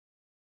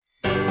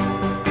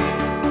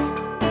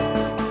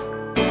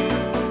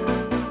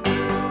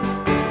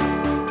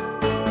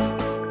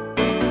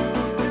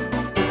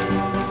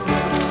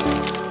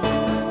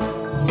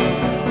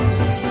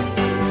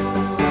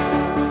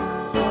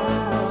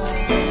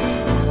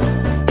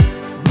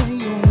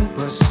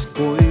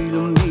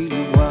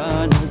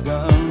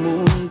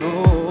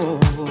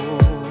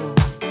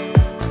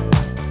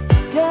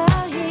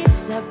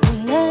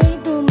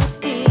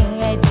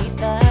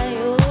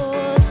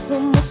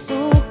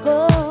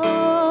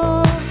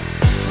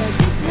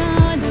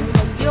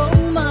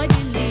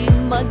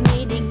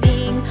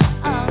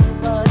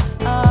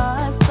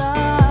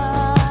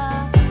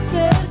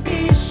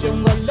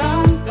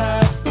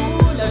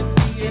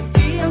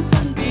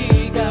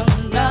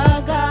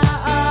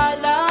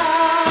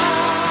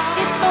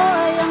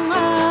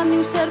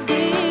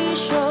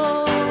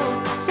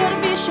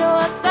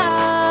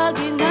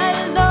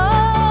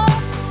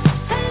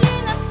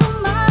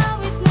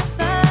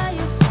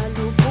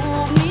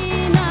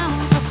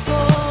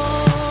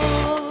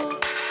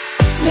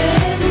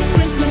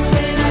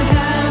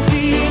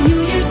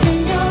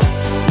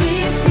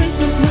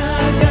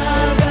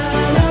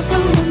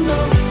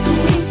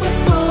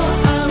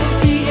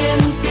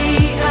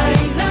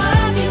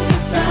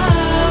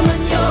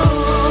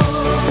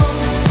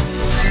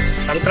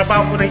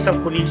trabaho po ng isang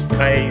pulis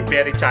ay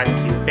very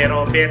challenging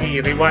pero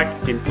very rewarding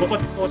din. Bukod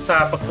po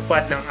sa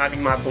pagtupad ng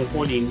aming mga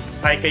tungkulin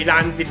ay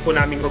kailangan din po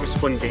namin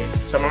rumisponde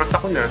sa mga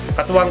sakuna,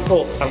 katuwang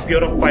po ang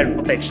Bureau of Fire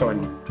Protection.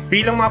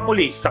 Bilang mga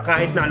pulis sa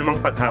kahit na anumang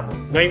paghabol,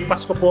 ngayong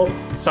Pasko po,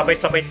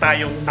 sabay-sabay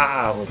tayong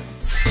aahon.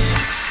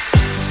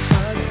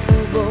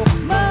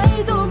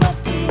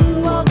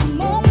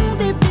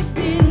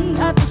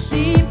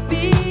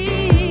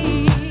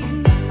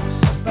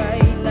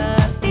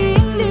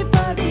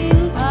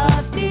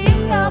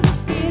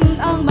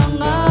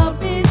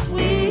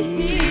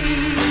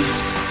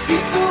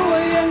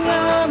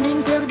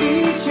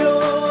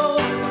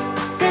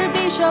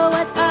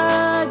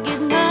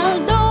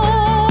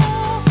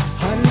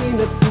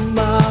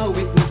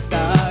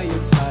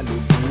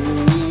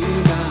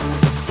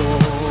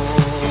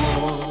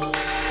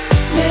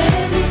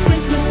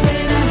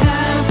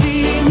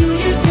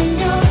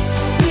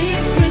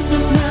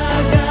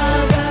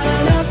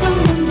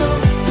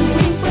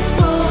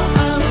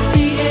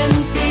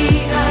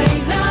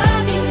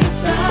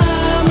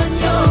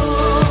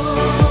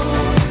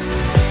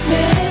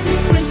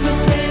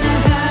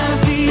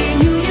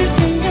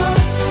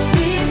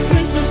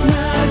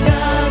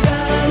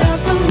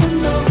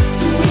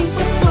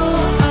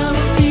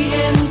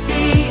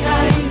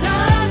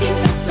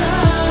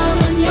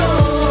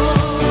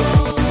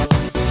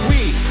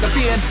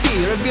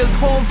 Build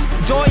homes,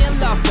 joy and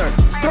laughter,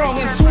 strong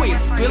and sweet.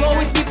 We'll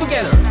always be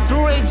together.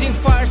 Through raging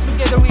fires,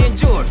 together we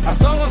endure. A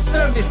song of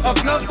service, of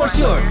love for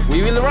sure.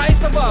 We will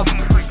rise above,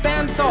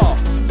 stand tall,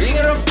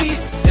 bringer of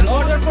peace and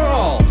order for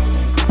all.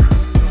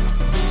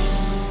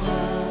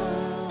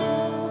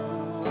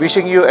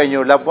 Wishing you and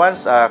your loved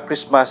ones a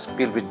Christmas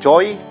filled with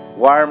joy,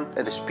 warmth,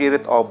 and the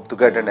spirit of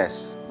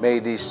togetherness.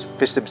 May this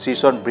festive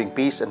season bring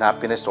peace and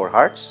happiness to our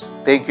hearts.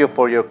 Thank you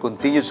for your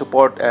continued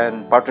support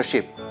and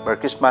partnership. Merry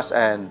Christmas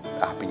and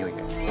Happy New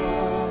Year.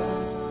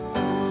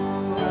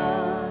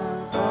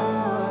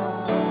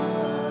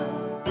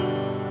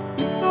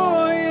 Ito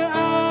ay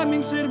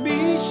aming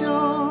serbisyo,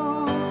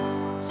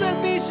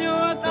 serbisyo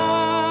at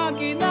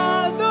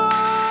aginaldo.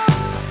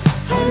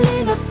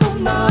 Halina't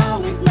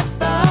tumawid na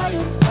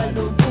tayo't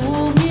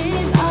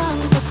salubungin ang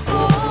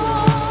Pasko.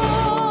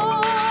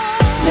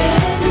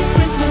 Merry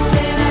Christmas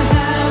and a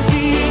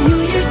Happy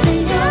New Year sa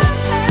inyo.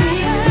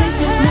 This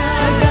Christmas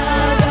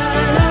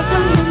nagagalak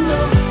ang mundo.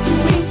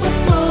 Tuwing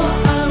Pasko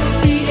ang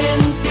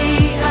PNP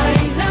ay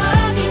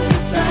laging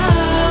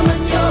kasama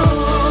nyo.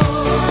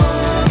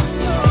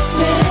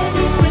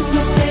 Merry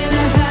Christmas and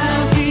a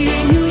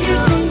Happy New Year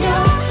sa inyo.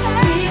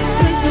 This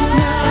Christmas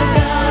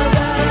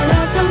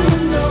nagagalak ang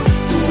mundo.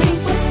 Tuwing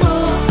Pasko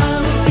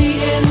ang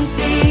PNP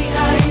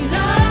ay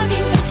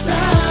laging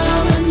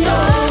kasama nyo.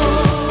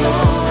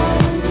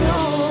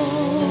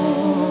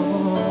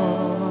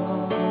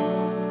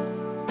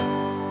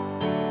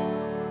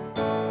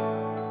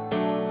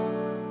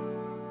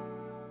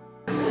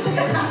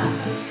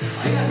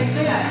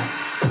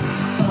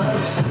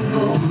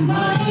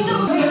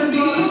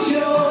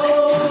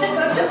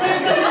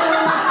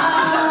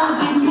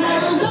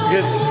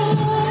 Good.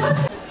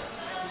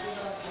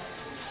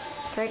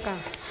 Try ka.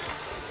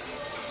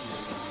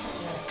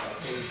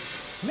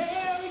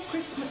 Merry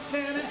Christmas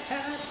and a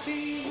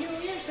Happy New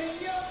Year sa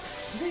inyo.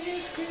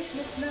 This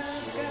Christmas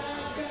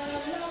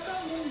nagagalak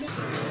ang mundo.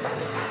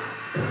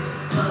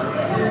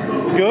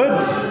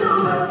 Good?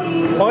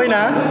 Okay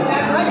na?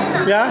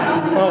 Yeah?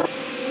 Oh.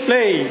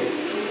 Play!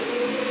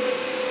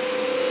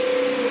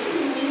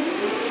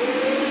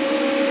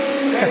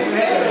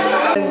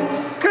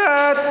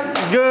 Cut!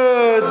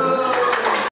 Good!